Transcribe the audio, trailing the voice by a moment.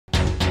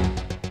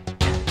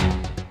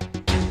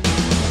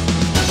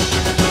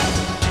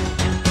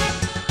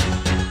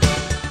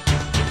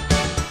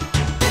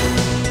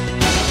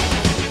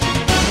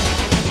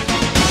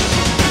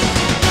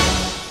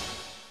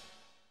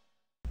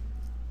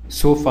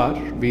So far,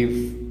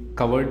 we've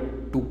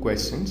covered two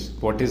questions.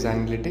 What is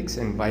analytics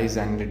and why is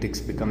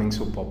analytics becoming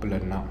so popular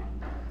now?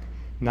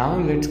 Now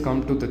let's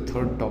come to the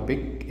third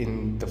topic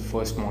in the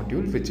first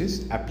module, which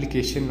is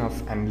application of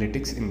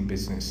analytics in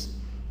business.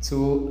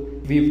 So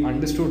we've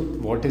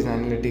understood what is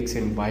analytics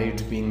and why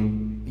it's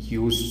being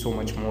used so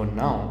much more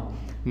now.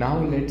 Now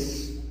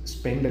let's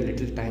spend a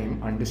little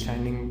time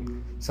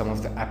understanding some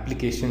of the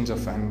applications of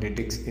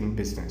analytics in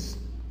business.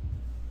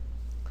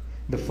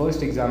 The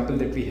first example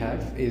that we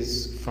have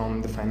is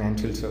from the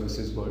financial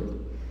services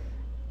world.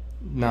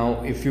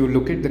 Now, if you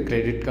look at the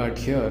credit card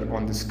here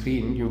on the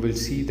screen, you will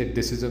see that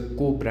this is a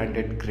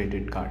co-branded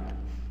credit card.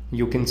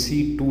 You can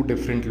see two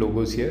different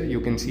logos here.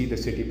 You can see the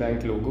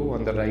Citibank logo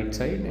on the right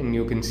side and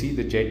you can see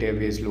the Jet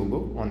Airways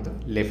logo on the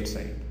left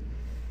side.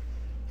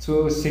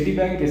 So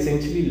Citibank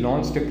essentially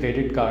launched a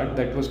credit card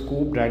that was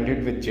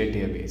co-branded with Jet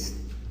Airways.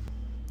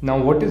 Now,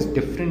 what is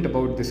different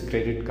about this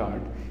credit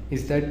card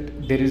is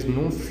that there is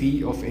no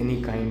fee of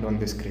any kind on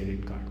this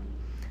credit card.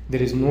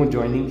 There is no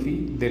joining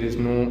fee, there is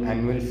no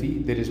annual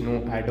fee, there is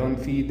no add-on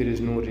fee, there is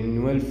no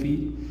renewal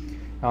fee.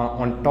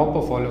 On top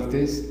of all of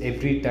this,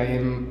 every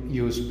time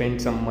you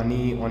spend some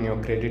money on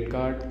your credit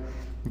card,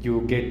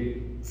 you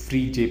get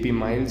free JP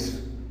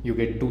miles. You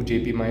get 2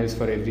 JP miles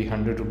for every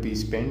 100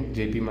 rupees spent.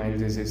 JP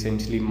miles is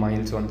essentially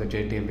miles on the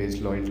Jet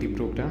Airways loyalty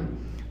program,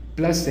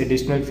 plus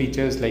additional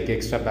features like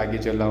extra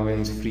baggage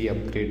allowance, free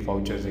upgrade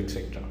vouchers,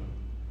 etc.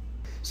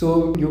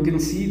 So you can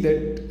see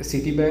that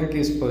Citibank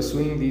is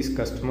pursuing these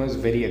customers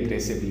very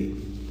aggressively.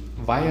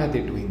 Why are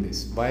they doing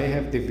this? Why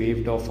have they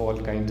waived off all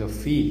kinds of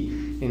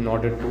fee in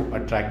order to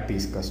attract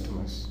these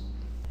customers?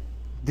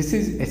 This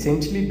is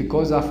essentially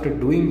because after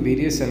doing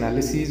various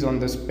analyses on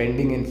the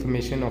spending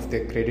information of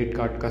their credit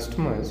card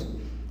customers,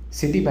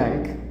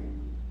 Citibank,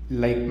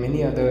 like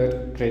many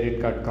other credit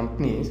card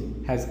companies,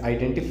 has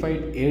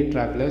identified air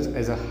travelers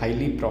as a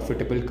highly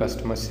profitable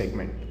customer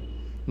segment.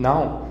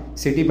 Now,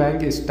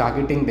 Citibank is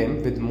targeting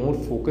them with more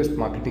focused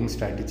marketing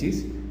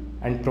strategies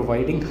and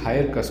providing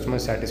higher customer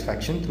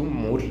satisfaction through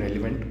more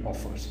relevant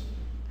offers.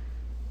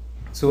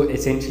 So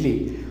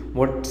essentially,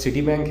 what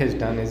Citibank has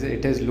done is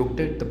it has looked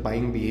at the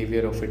buying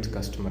behavior of its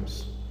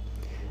customers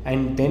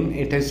and then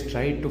it has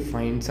tried to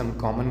find some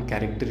common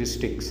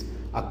characteristics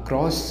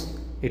across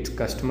its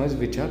customers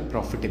which are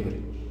profitable.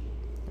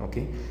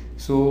 Okay,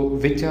 so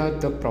which are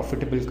the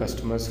profitable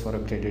customers for a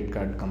credit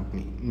card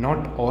company?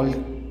 Not all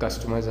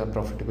customers are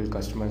profitable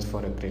customers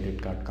for a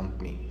credit card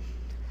company.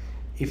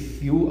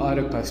 If you are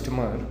a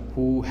customer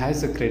who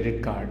has a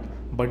credit card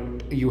but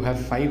you have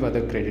 5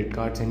 other credit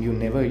cards and you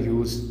never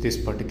use this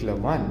particular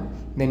one,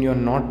 then you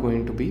are not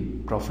going to be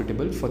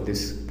profitable for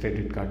this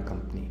credit card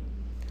company.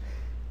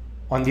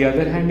 On the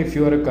other hand, if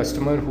you are a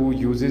customer who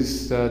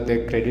uses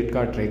their credit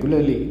card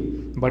regularly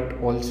but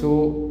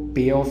also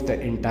pay off the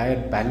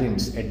entire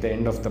balance at the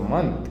end of the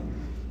month,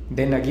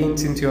 then again,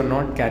 since you're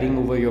not carrying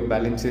over your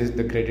balances,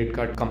 the credit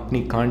card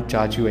company can't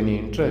charge you any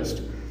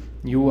interest.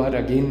 You are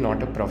again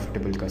not a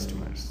profitable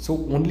customer. So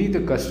only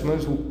the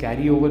customers who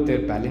carry over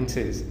their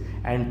balances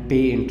and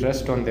pay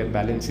interest on their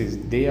balances,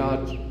 they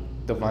are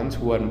the ones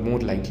who are more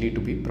likely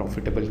to be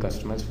profitable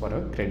customers for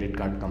a credit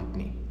card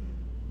company.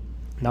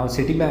 Now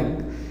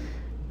Citibank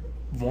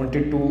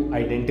wanted to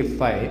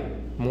identify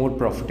more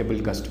profitable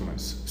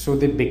customers. So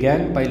they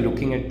began by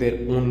looking at their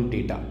own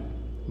data.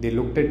 They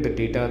looked at the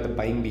data, the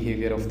buying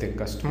behavior of their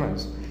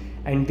customers,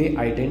 and they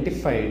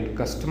identified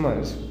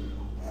customers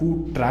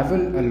who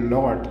travel a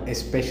lot,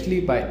 especially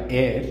by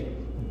air.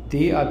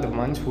 They are the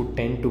ones who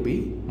tend to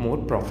be more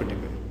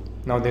profitable.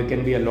 Now there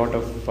can be a lot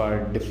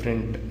of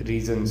different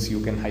reasons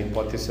you can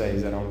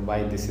hypothesize around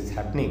why this is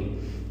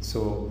happening.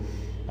 So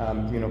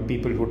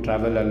people who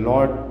travel a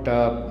lot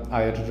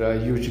are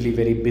usually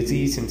very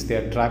busy since they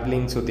are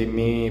traveling, so they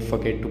may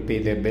forget to pay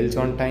their bills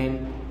on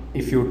time.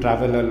 If you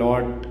travel a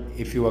lot,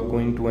 if you are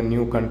going to a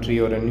new country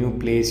or a new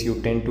place, you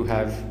tend to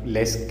have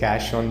less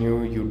cash on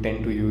you. You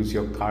tend to use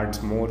your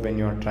cards more when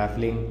you are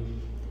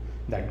traveling.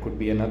 That could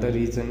be another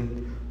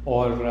reason.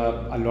 Or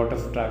a lot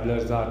of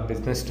travelers are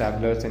business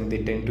travelers and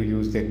they tend to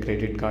use their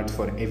credit cards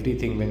for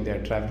everything when they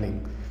are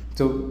traveling.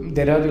 So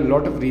there are a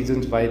lot of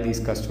reasons why these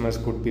customers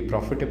could be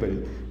profitable,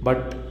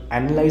 but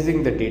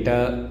analyzing the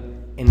data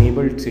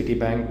enabled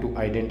Citibank to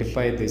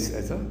identify this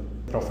as a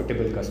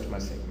profitable customer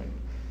segment.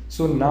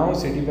 So now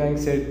Citibank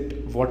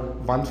said,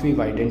 once we've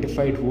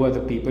identified who are the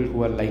people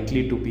who are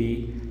likely to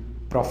be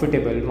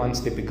profitable once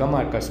they become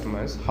our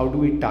customers, how do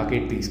we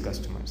target these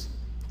customers?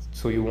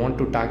 So you want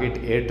to target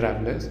air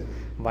travelers,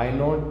 why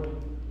not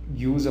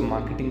use a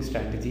marketing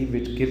strategy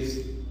which gives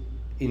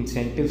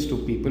incentives to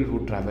people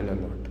who travel a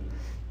lot?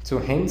 So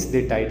hence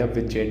they tied up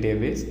with Jet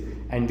Airways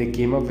and they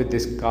came up with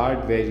this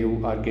card where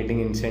you are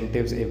getting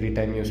incentives every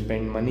time you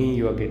spend money.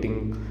 You are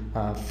getting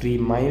free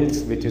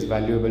miles, which is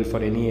valuable for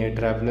any air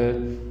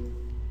traveler.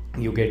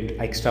 You get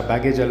extra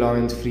baggage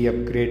allowance, free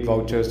upgrade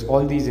vouchers.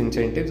 All these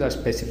incentives are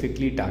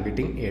specifically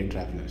targeting air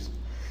travelers.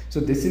 So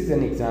this is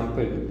an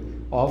example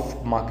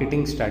of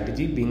marketing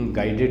strategy being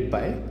guided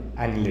by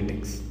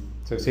analytics.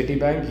 So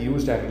Citibank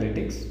used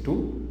analytics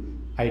to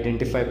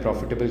identify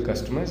profitable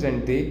customers,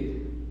 and they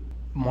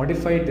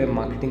modified their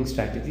marketing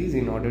strategies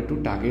in order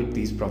to target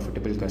these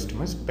profitable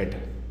customers better.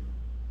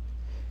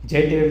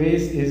 Jet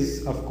Airways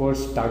is of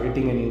course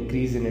targeting an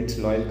increase in its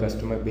loyal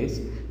customer base.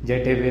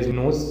 Jet Airways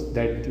knows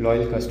that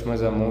loyal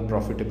customers are more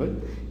profitable,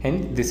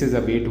 hence this is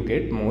a way to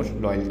get more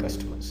loyal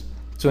customers.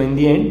 So in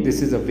the end,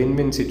 this is a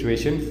win-win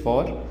situation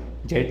for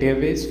Jet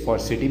Airways, for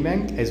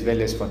Citibank, as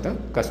well as for the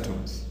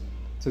customers.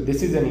 So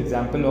this is an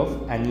example of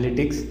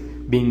analytics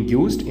being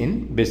used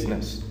in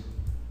business.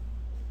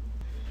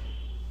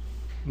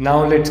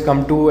 Now let's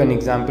come to an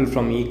example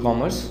from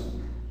e-commerce.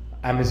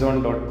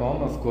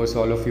 Amazon.com, of course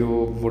all of you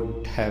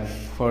would have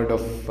heard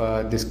of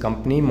this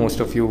company. Most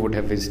of you would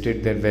have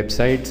visited their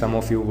website. Some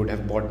of you would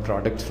have bought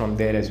products from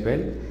there as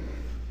well.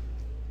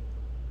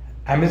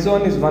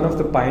 Amazon is one of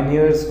the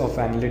pioneers of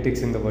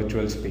analytics in the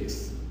virtual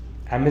space.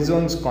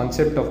 Amazon's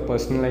concept of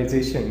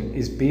personalization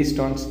is based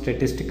on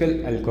statistical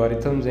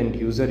algorithms and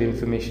user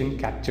information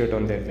captured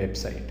on their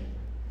website.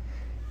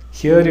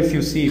 Here, if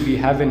you see, we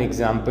have an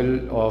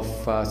example of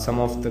some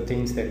of the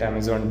things that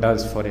Amazon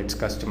does for its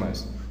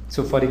customers.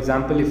 So for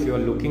example, if you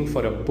are looking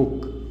for a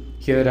book,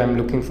 here I am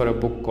looking for a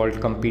book called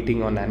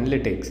Competing on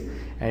Analytics,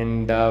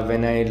 and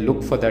when I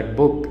look for that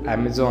book,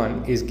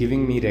 Amazon is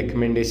giving me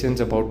recommendations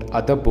about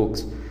other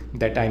books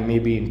that I may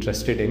be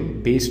interested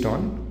in based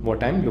on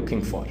what I am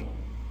looking for.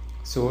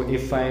 So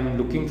if I am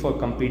looking for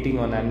Competing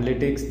on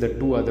Analytics, the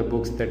two other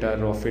books that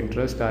are of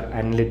interest are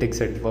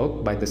Analytics at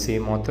Work by the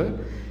same author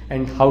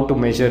and How to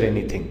Measure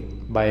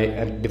Anything by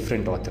a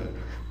different author.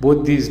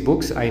 Both these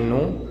books I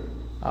know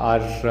are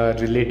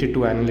related to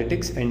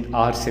analytics and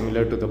are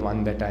similar to the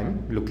one that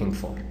I'm looking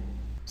for.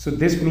 So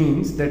this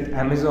means that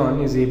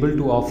Amazon is able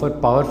to offer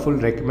powerful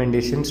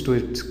recommendations to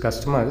its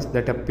customers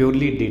that are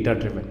purely data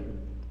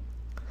driven.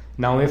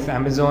 Now if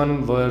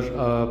Amazon were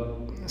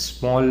a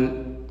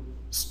small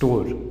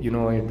store,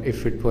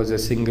 if it was a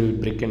single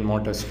brick and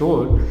mortar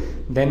store,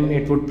 then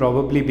it would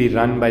probably be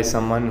run by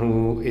someone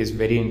who is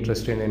very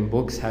interested in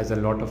books, has a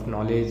lot of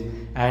knowledge,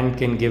 and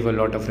can give a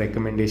lot of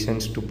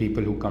recommendations to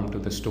people who come to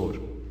the store.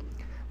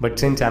 But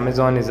since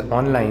Amazon is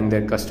online,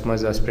 their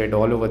customers are spread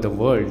all over the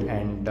world,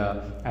 and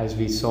as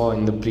we saw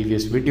in the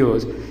previous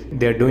videos,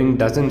 they're doing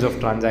dozens of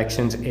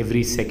transactions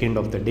every second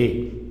of the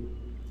day.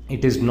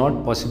 It is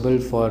not possible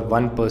for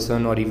one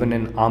person or even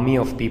an army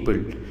of people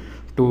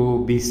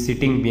to be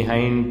sitting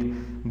behind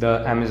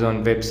the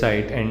Amazon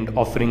website and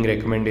offering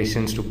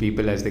recommendations to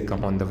people as they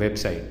come on the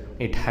website.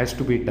 It has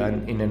to be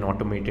done in an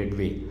automated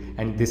way,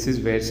 and this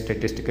is where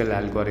statistical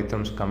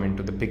algorithms come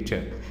into the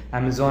picture.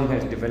 Amazon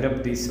has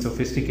developed these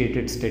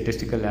sophisticated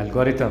statistical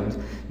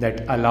algorithms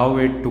that allow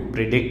it to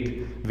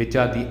predict which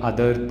are the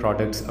other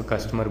products a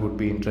customer would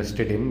be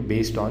interested in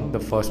based on the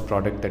first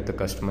product that the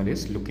customer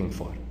is looking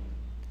for.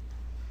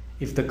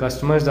 If the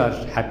customers are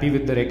happy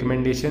with the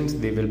recommendations,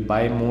 they will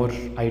buy more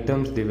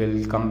items, they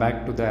will come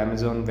back to the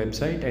Amazon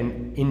website,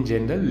 and in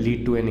general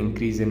lead to an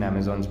increase in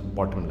Amazon's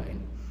bottom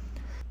line.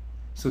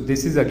 So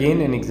this is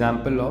again an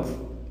example of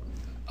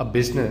a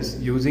business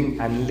using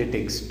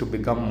analytics to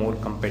become more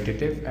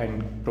competitive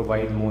and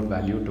provide more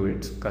value to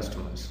its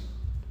customers.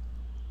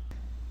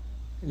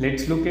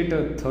 Let's look at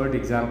a third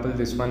example.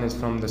 This one is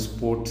from the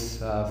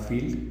sports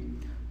field.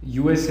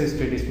 US has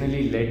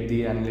traditionally led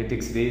the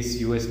analytics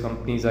race. US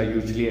companies are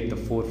usually at the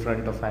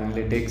forefront of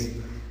analytics.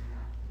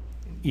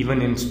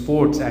 Even in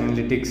sports,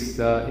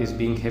 analytics is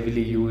being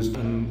heavily used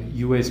in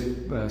US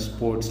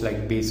sports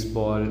like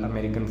baseball,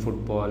 American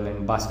football,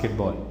 and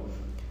basketball.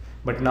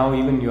 But now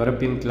even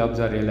European clubs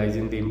are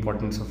realizing the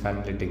importance of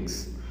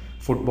analytics.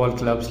 Football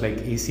clubs like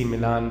AC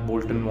Milan,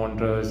 Bolton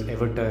Wanderers,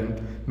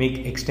 Everton make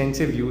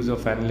extensive use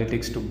of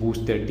analytics to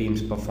boost their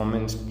team's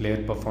performance,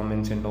 player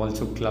performance, and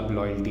also club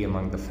loyalty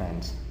among the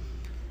fans.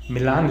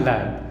 Milan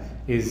Lab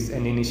is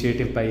an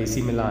initiative by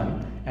AC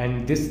Milan,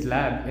 and this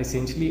lab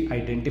essentially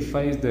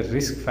identifies the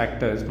risk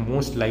factors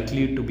most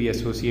likely to be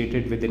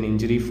associated with an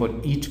injury for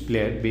each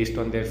player based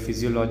on their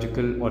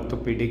physiological,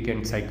 orthopedic,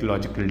 and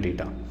psychological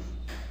data.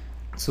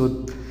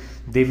 So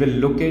they will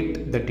look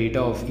at the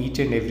data of each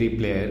and every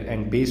player,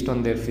 and based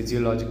on their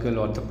physiological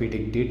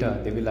orthopedic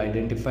data, they will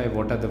identify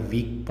what are the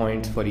weak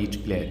points for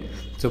each player.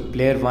 So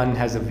player 1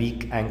 has a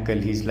weak ankle,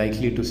 he's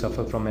likely to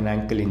suffer from an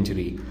ankle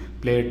injury.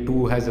 Player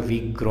 2 has a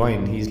weak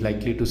groin, he's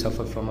likely to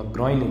suffer from a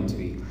groin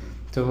injury.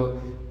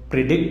 So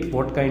predict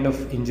what kind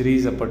of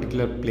injuries a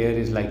particular player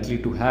is likely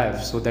to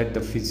have, so that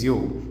the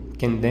physio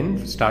can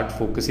then start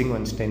focusing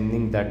on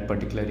strengthening that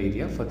particular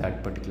area for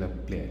that particular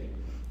player.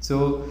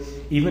 So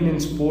even in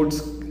sports,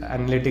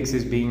 analytics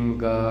is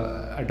being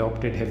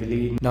adopted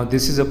heavily. Now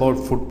this is about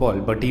football,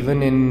 but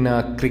even in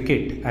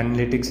cricket,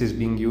 analytics is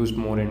being used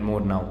more and more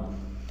now.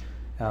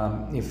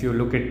 If you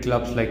look at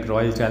clubs like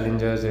Royal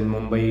Challengers and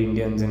Mumbai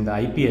Indians in the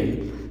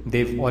IPL,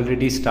 they've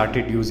already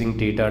started using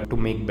data to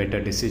make better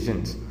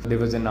decisions. There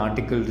was an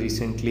article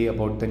recently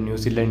about the New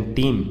Zealand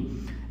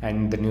team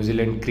and the New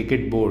Zealand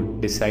Cricket Board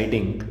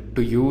deciding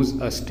to use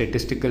a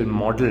statistical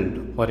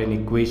model or an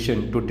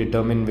equation to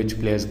determine which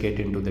players get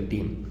into the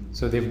team.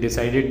 So they've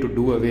decided to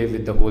do away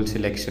with the whole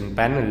selection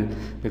panel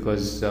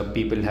because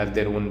people have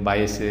their own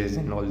biases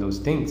and all those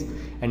things,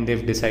 and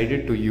they've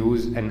decided to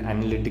use an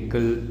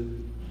analytical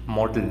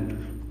model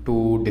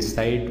to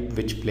decide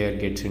which player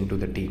gets into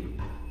the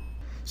team.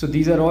 So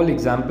these are all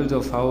examples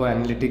of how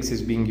analytics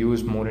is being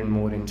used more and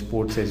more in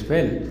sports as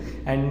well.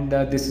 And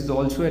this is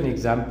also an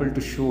example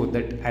to show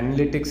that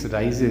analytics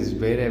rises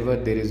wherever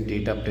there is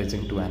data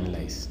present to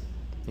analyze.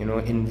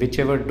 In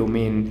whichever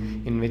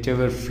domain, in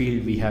whichever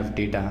field we have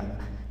data,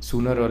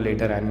 sooner or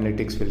later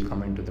analytics will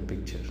come into the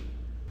picture.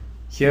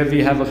 Here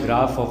we have a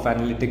graph of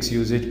analytics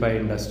usage by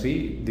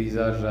industry. These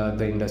are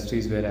the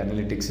industries where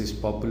analytics is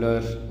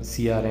popular.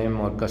 CRM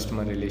or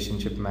customer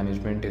relationship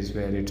management is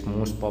where it's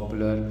most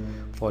popular,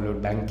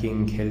 followed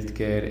banking,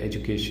 healthcare,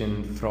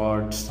 education,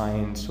 fraud,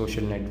 science,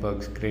 social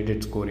networks,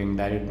 credit scoring,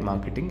 direct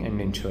marketing, and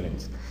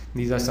insurance.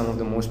 These are some of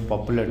the most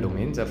popular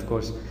domains. Of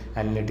course,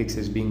 analytics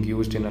is being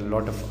used in a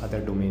lot of other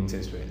domains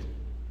as well.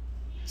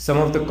 Some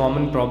of the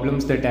common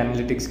problems that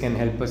analytics can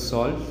help us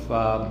solve.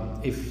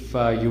 If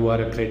you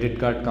are a credit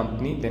card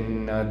company,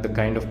 then the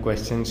kind of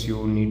questions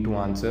you need to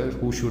answer: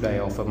 who should I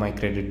offer my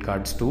credit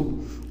cards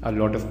to? A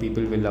lot of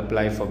people will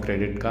apply for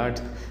credit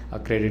cards. A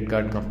credit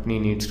card company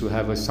needs to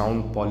have a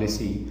sound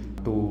policy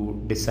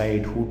to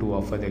decide who to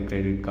offer their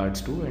credit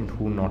cards to and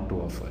who not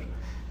to offer.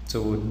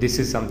 So this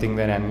is something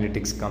where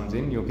analytics comes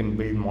in. You can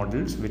build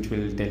models which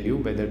will tell you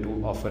whether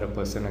to offer a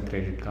person a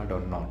credit card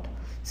or not.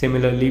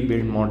 Similarly,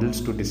 build models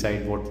to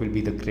decide what will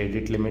be the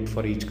credit limit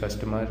for each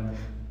customer,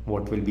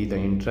 what will be the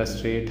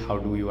interest rate, how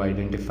do you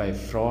identify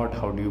fraud,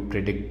 how do you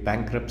predict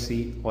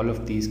bankruptcy. All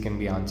of these can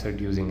be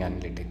answered using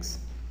analytics.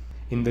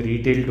 In the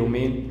retail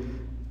domain,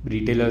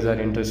 retailers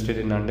are interested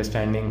in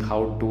understanding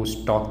how to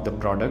stock the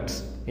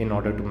products in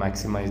order to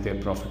maximize their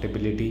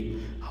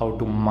profitability, how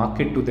to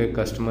market to their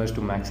customers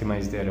to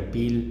maximize their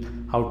appeal,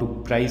 how to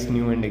price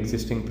new and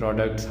existing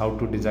products, how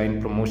to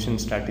design promotion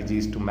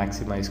strategies to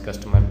maximize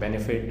customer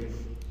benefit.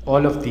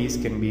 All of these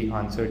can be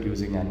answered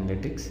using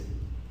analytics.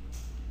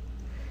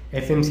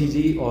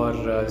 FMCG or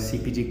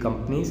CPG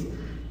companies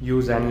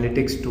use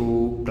analytics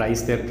to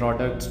price their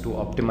products, to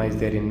optimize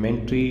their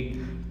inventory,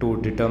 to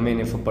determine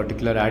if a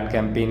particular ad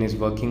campaign is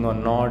working or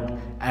not,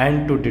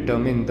 and to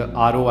determine the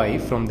ROI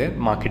from their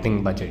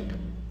marketing budget.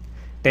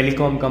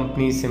 Telecom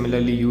companies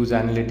similarly use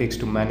analytics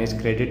to manage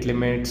credit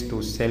limits,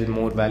 to sell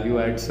more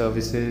value-add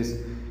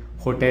services.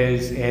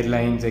 Hotels,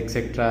 airlines,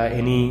 etc.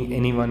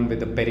 Anyone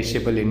with a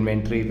perishable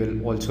inventory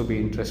will also be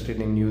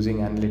interested in using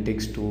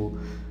analytics to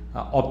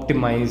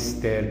optimize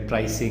their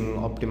pricing,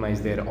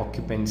 optimize their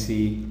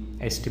occupancy,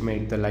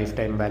 estimate the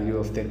lifetime value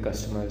of their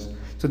customers.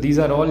 So these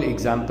are all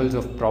examples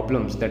of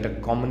problems that are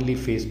commonly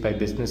faced by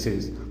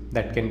businesses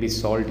that can be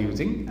solved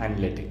using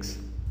analytics.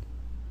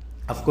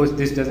 Of course,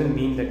 this doesn't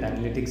mean that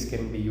analytics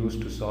can be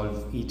used to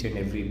solve each and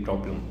every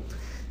problem.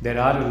 There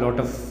are a lot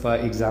of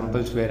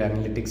examples where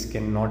analytics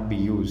cannot be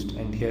used,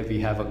 and here we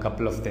have a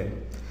couple of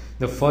them.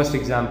 The first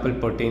example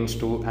pertains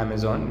to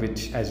Amazon,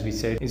 which, as we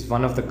said, is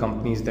one of the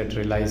companies that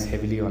relies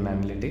heavily on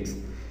analytics.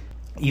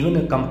 Even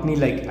a company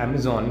like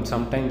Amazon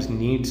sometimes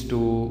needs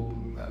to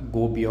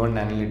go beyond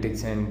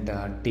analytics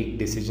and take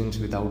decisions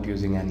without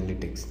using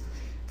analytics.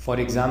 For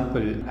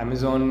example,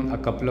 Amazon a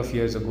couple of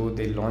years ago,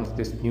 they launched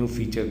this new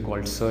feature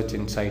called Search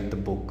Inside the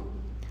Book.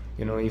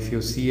 If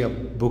you see a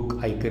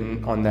book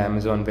icon on the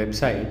Amazon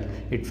website,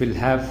 it will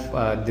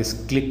have this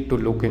click to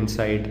look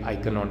inside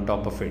icon on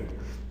top of it,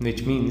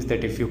 which means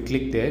that if you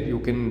click there, you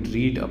can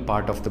read a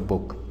part of the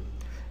book.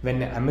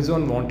 When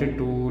Amazon wanted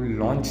to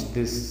launch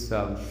this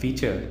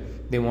feature,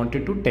 they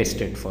wanted to test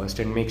it first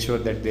and make sure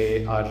that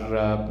they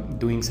are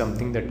doing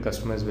something that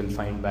customers will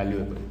find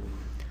valuable.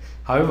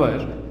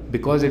 However,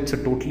 because it's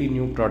a totally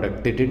new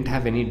product, they didn't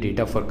have any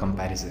data for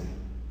comparison.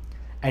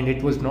 And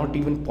it was not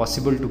even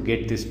possible to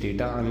get this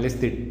data unless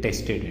they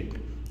tested it.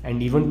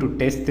 And even to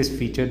test this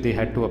feature, they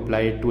had to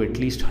apply it to at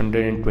least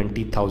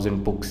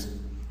 120,000 books,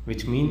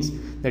 which means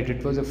that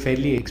it was a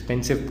fairly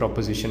expensive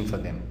proposition for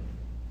them.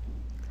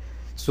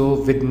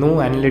 So with no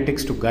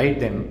analytics to guide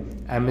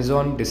them,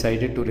 Amazon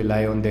decided to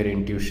rely on their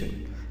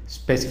intuition.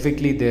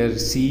 Specifically, their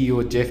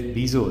CEO Jeff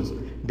Bezos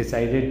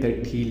decided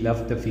that he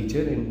loved the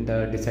feature and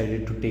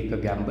decided to take a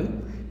gamble.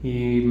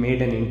 He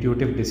made an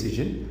intuitive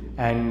decision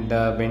and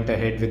went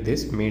ahead with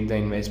this, made the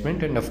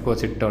investment, and of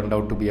course it turned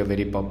out to be a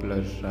very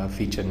popular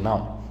feature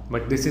now.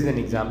 But this is an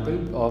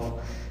example of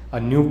a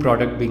new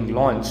product being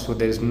launched, so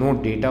there is no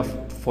data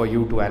for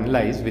you to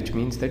analyze, which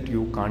means that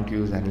you can't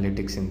use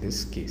analytics in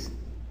this case.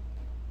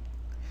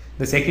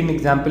 The second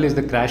example is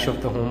the crash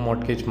of the home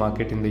mortgage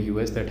market in the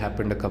US that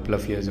happened a couple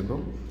of years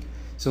ago.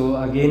 So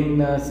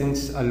again,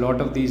 since a lot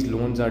of these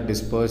loans are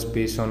dispersed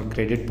based on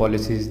credit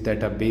policies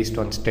that are based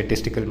on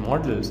statistical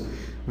models,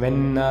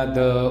 when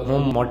the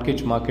home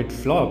mortgage market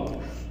flopped,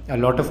 a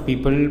lot of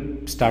people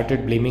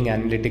started blaming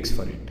analytics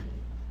for it.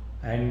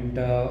 And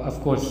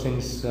of course,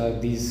 since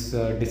these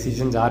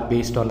decisions are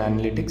based on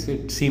analytics,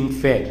 it seemed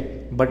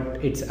fair, but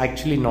it's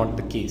actually not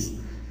the case.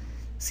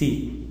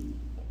 See,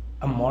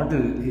 a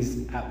model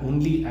is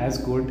only as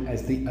good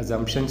as the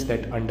assumptions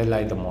that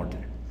underlie the model.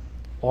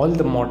 All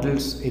the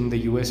models in the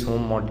US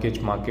home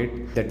mortgage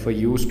market that were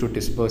used to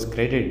disperse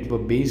credit were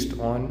based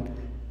on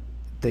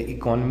the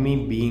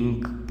economy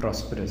being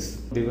prosperous.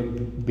 They were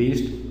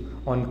based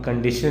on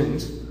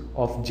conditions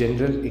of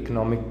general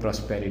economic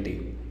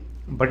prosperity.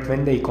 But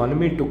when the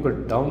economy took a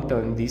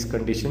downturn, these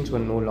conditions were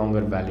no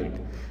longer valid.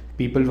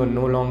 People were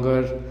no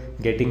longer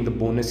getting the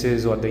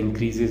bonuses or the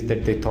increases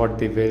that they thought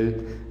they will.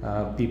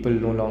 People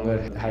no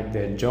longer had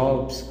their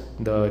jobs.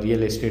 The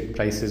real estate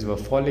prices were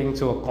falling.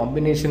 So a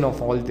combination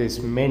of all this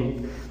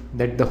meant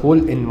that the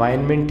whole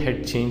environment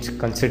had changed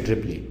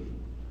considerably.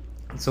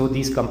 So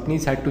these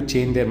companies had to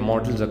change their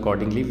models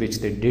accordingly, which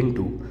they didn't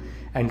do,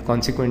 and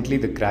consequently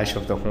the crash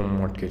of the home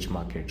mortgage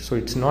market. So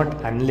it's not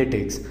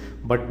analytics,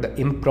 but the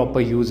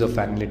improper use of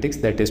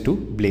analytics that is to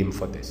blame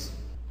for this.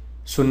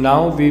 So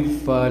now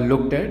we've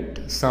looked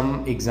at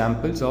some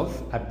examples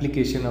of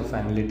application of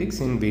analytics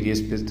in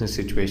various business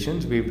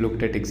situations. We've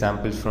looked at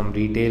examples from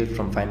retail,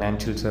 from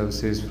financial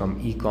services,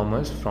 from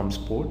e-commerce, from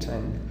sports,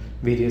 and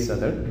various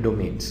other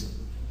domains.